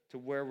to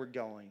where we're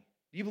going.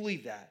 Do you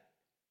believe that?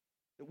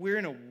 That we're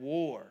in a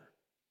war.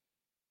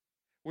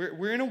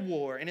 We're in a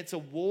war, and it's a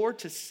war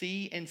to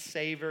see and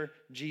savor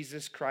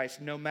Jesus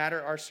Christ no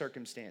matter our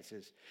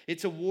circumstances.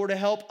 It's a war to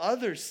help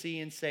others see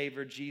and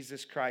savor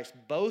Jesus Christ,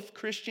 both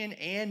Christian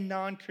and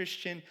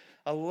non-Christian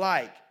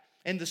alike.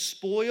 And the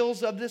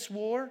spoils of this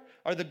war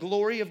are the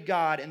glory of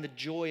God and the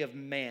joy of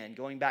man,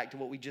 going back to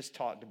what we just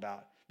talked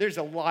about. There's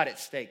a lot at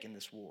stake in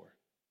this war.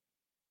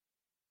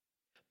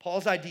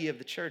 Paul's idea of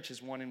the church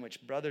is one in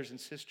which brothers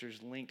and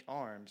sisters link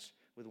arms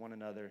with one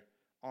another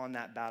on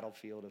that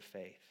battlefield of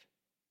faith.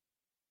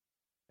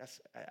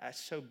 I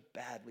so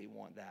badly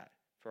want that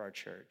for our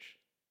church,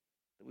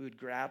 that we would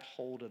grab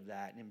hold of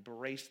that and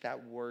embrace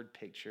that word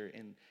picture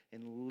and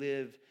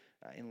live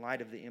in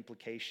light of the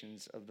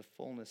implications of the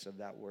fullness of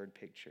that word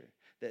picture.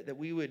 That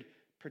we would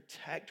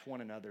protect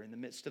one another in the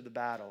midst of the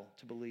battle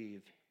to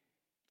believe.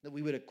 that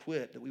we would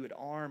equip, that we would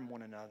arm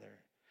one another,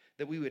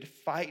 that we would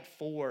fight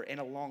for and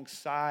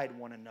alongside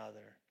one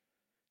another,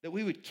 that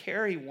we would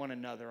carry one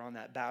another on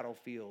that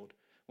battlefield.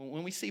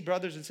 When we see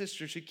brothers and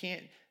sisters who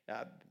can't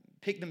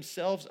pick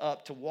themselves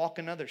up to walk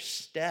another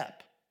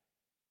step,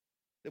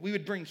 that we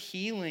would bring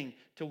healing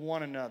to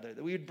one another,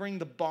 that we would bring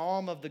the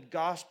balm of the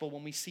gospel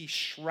when we see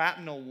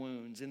shrapnel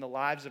wounds in the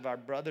lives of our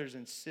brothers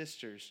and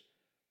sisters.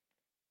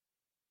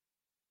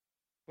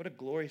 What a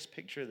glorious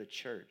picture of the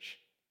church.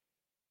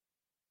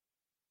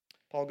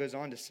 Paul goes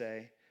on to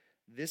say,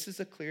 this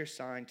is a clear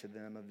sign to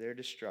them of their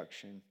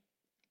destruction,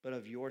 but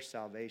of your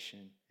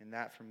salvation, and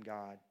that from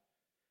God.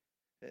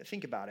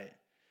 Think about it.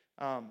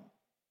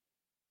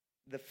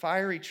 The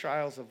fiery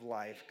trials of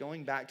life,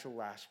 going back to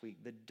last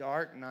week, the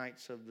dark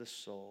nights of the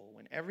soul,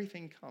 when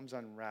everything comes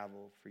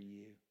unraveled for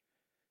you,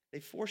 they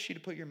force you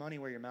to put your money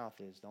where your mouth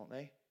is, don't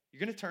they? You're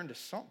going to turn to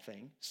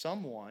something,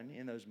 someone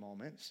in those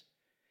moments.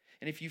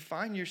 And if you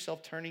find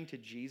yourself turning to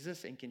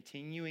Jesus and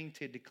continuing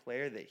to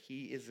declare that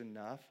he is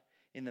enough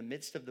in the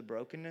midst of the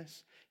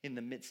brokenness, in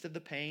the midst of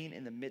the pain,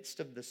 in the midst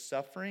of the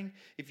suffering,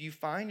 if you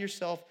find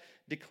yourself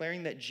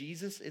declaring that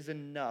Jesus is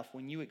enough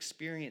when you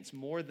experience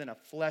more than a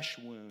flesh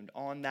wound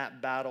on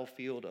that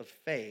battlefield of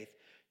faith,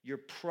 you're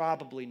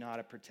probably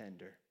not a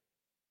pretender.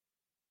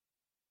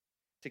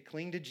 To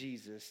cling to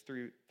Jesus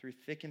through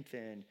thick and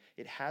thin,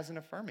 it has an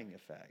affirming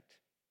effect.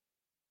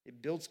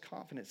 It builds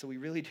confidence that we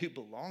really do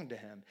belong to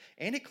him.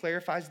 And it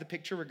clarifies the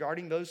picture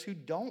regarding those who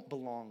don't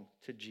belong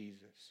to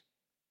Jesus.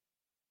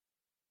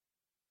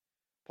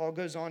 Paul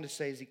goes on to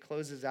say as he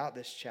closes out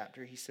this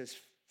chapter, he says,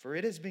 for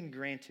it has been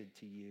granted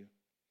to you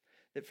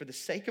that for the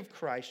sake of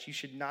Christ you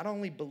should not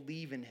only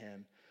believe in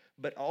him,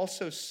 but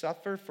also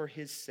suffer for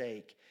his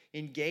sake,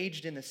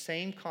 engaged in the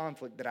same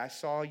conflict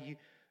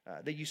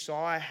that you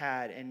saw I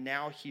had and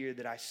now hear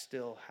that I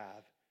still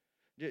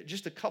have.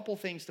 Just a couple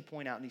things to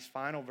point out in these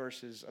final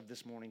verses of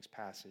this morning's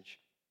passage.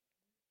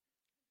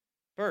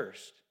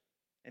 First,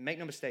 and make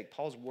no mistake,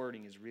 Paul's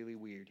wording is really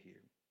weird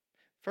here.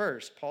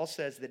 First, Paul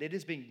says that it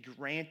has been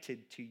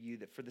granted to you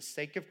that for the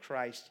sake of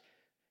Christ,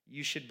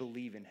 you should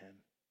believe in him.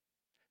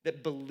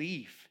 That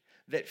belief,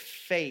 that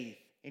faith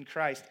in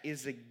Christ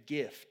is a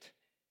gift.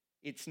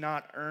 It's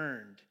not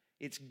earned.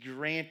 It's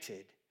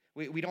granted.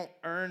 We don't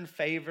earn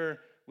favor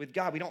with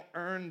God. We don't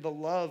earn the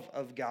love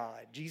of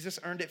God. Jesus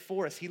earned it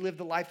for us. He lived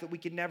the life that we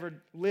could never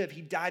live.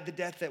 He died the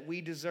death that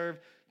we deserve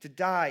to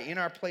die in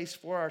our place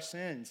for our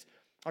sins.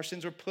 Our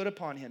sins were put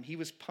upon him. He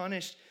was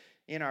punished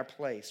in our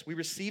place. We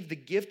receive the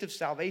gift of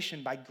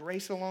salvation by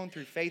grace alone,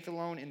 through faith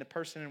alone, in the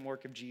person and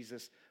work of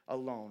Jesus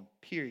alone,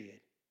 period.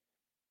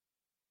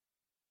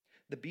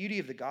 The beauty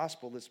of the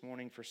gospel this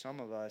morning for some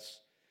of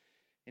us,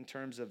 in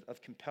terms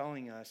of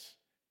compelling us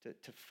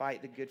to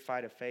fight the good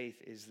fight of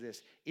faith, is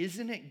this.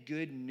 Isn't it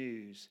good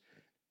news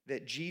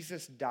that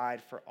Jesus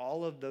died for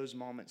all of those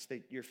moments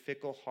that your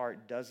fickle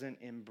heart doesn't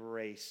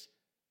embrace,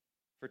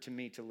 for to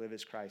me to live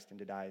as Christ and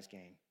to die as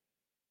gain?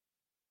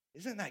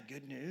 Isn't that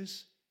good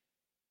news?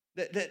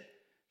 That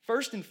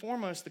first and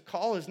foremost, the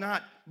call is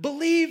not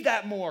believe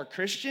that more,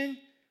 Christian.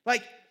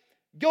 Like,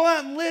 go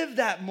out and live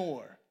that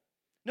more.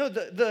 No,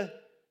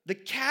 the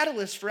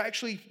catalyst for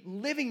actually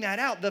living that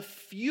out, the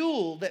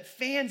fuel that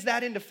fans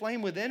that into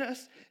flame within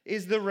us,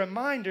 is the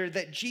reminder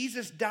that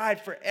Jesus died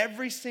for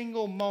every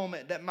single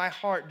moment that my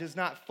heart does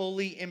not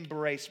fully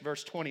embrace,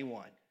 verse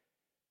 21.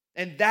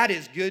 And that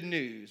is good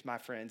news, my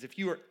friends. If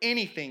you are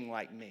anything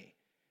like me,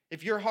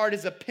 if your heart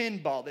is a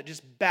pinball that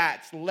just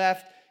bats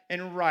left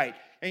and right,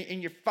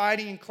 and you're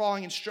fighting and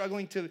clawing and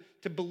struggling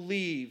to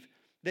believe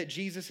that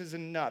Jesus is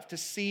enough, to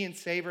see and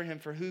savor him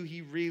for who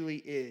he really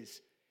is,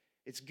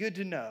 it's good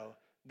to know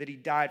that he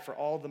died for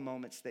all the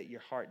moments that your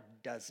heart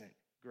doesn't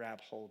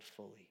grab hold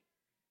fully.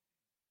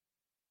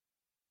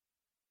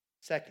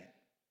 Second,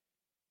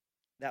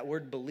 that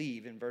word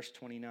believe in verse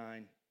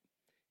 29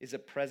 is a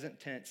present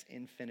tense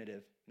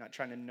infinitive. I'm not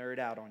trying to nerd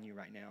out on you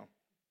right now.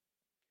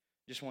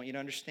 Just want you to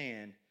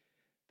understand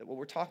that what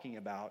we're talking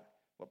about,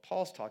 what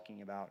Paul's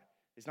talking about,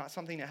 is not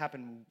something that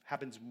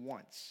happens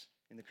once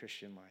in the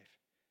Christian life,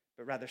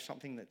 but rather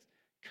something that's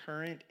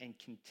current and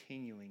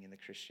continuing in the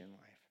Christian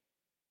life.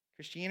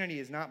 Christianity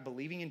is not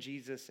believing in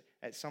Jesus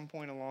at some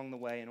point along the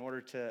way in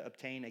order to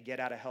obtain a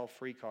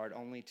get-out-of-hell-free card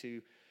only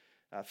to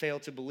fail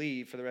to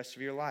believe for the rest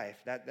of your life.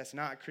 That's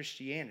not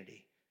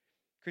Christianity.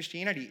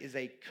 Christianity is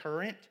a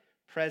current,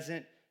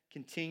 present,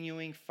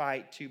 continuing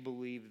fight to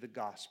believe the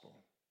gospel.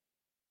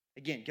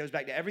 Again, it goes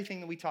back to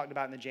everything that we talked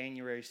about in the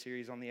January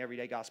series on the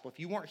Everyday Gospel. If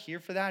you weren't here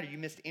for that or you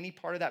missed any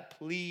part of that,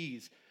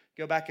 please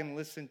go back and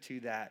listen to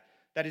that.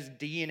 That is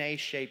DNA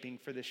shaping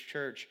for this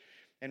church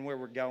and where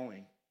we're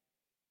going.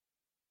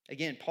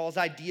 Again, Paul's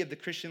idea of the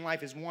Christian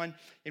life is one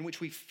in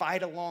which we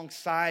fight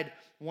alongside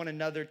one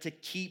another to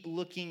keep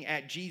looking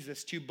at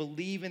Jesus, to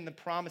believe in the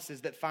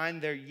promises that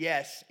find their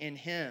yes in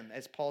him,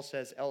 as Paul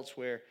says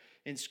elsewhere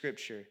in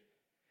Scripture.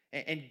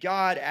 And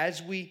God,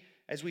 as we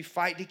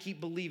fight to keep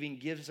believing,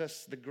 gives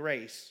us the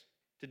grace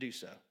to do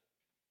so.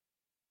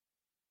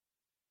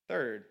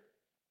 Third,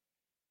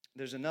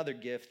 there's another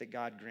gift that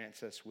God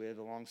grants us with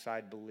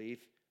alongside belief,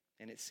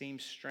 and it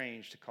seems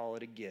strange to call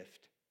it a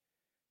gift.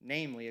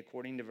 Namely,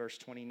 according to verse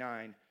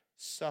 29,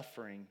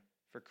 suffering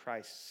for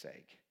Christ's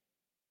sake.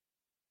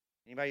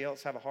 Anybody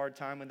else have a hard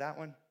time with that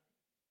one?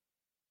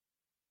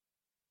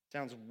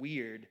 Sounds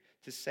weird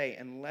to say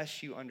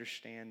unless you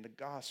understand the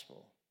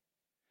gospel.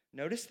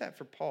 Notice that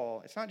for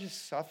Paul, it's not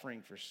just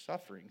suffering for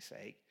suffering's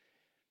sake.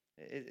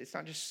 It's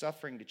not just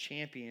suffering to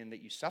champion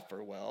that you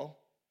suffer well.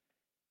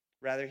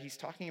 Rather, he's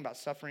talking about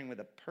suffering with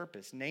a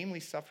purpose, namely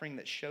suffering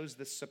that shows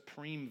the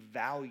supreme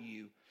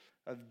value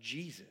of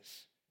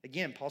Jesus.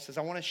 Again, Paul says,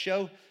 I want to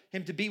show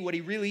him to be what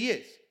he really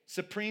is,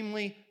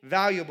 supremely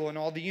valuable in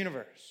all the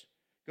universe.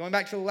 Going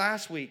back to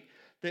last week,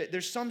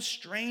 there's some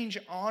strange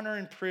honor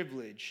and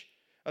privilege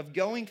of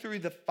going through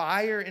the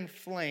fire and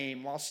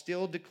flame while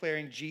still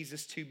declaring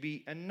Jesus to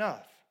be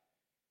enough.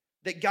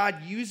 That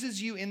God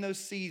uses you in those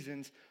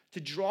seasons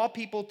to draw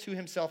people to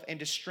himself and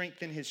to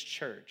strengthen his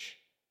church.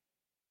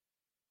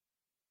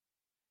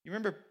 You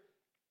remember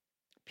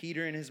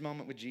Peter in his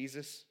moment with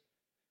Jesus,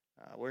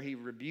 where he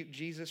rebuked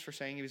Jesus for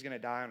saying he was going to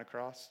die on a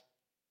cross?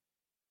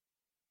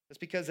 That's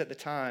because at the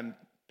time,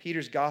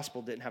 Peter's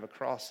gospel didn't have a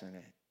cross in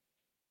it.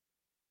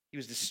 He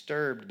was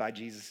disturbed by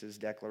Jesus'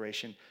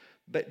 declaration.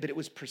 But it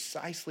was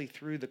precisely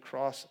through the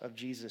cross of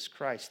Jesus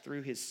Christ,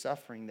 through his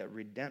suffering, that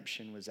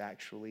redemption was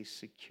actually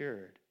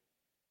secured.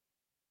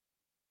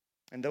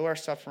 And though our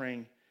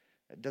suffering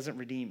doesn't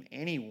redeem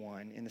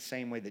anyone in the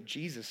same way that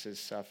Jesus'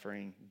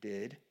 suffering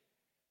did,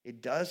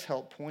 it does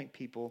help point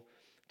people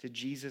to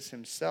Jesus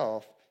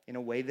himself in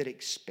a way that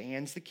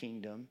expands the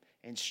kingdom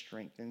and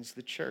strengthens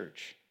the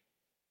church.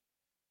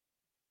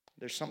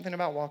 There's something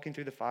about walking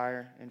through the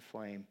fire and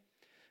flame,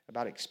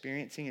 about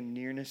experiencing a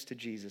nearness to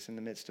Jesus in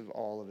the midst of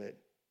all of it,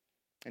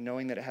 and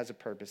knowing that it has a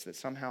purpose, that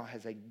somehow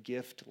has a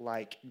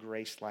gift-like,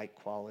 grace-like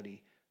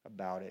quality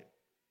about it.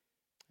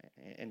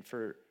 And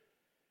for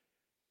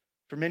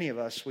many of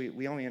us,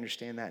 we only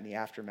understand that in the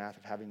aftermath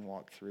of having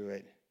walked through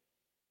it.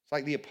 It's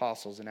like the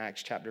apostles in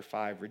Acts chapter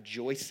 5,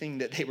 rejoicing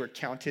that they were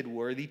counted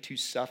worthy to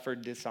suffer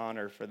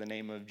dishonor for the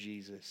name of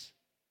Jesus.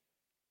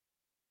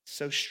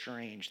 So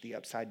strange, the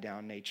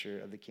upside-down nature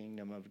of the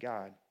kingdom of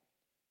God.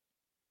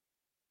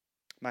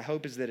 My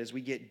hope is that as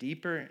we get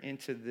deeper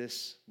into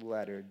this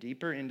letter,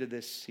 deeper into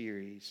this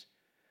series,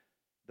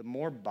 the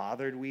more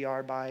bothered we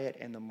are by it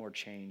and the more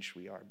changed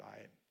we are by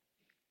it.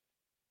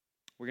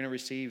 We're going to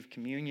receive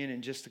communion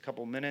in just a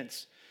couple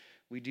minutes.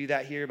 We do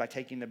that here by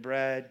taking the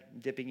bread,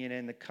 dipping it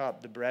in the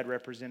cup, the bread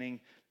representing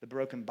the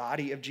broken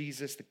body of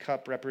Jesus, the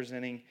cup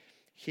representing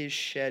his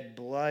shed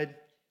blood.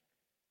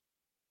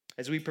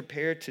 As we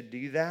prepare to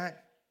do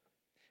that,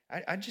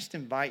 I just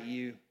invite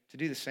you to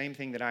do the same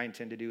thing that I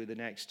intend to do in the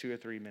next 2 or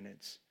 3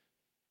 minutes.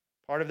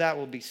 Part of that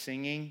will be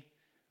singing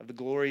of the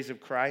glories of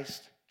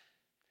Christ,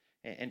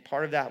 and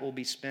part of that will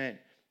be spent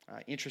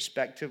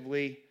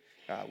introspectively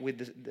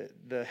with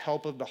the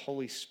help of the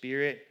Holy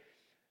Spirit,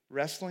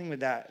 wrestling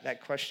with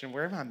that question: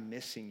 where am I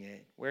missing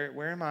it?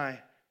 Where am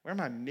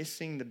I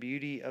missing the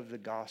beauty of the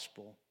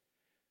gospel?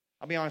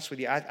 I'll be honest with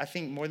you. I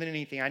think more than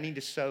anything, I need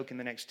to soak in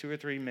the next 2 or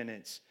 3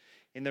 minutes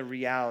in the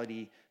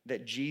reality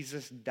that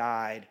Jesus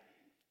died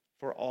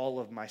for all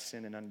of my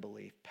sin and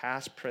unbelief,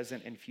 past,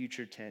 present, and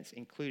future tense,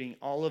 including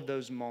all of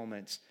those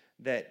moments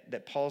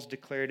that Paul's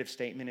declarative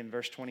statement in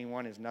verse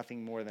 21 is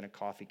nothing more than a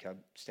coffee cup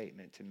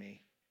statement to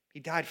me. He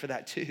died for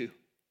that too.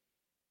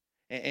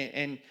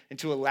 And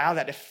to allow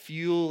that to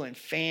fuel and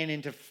fan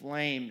into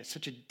flame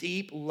such a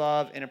deep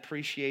love and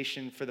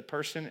appreciation for the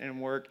person and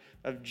work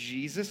of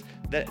Jesus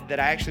that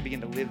I actually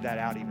begin to live that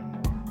out even more.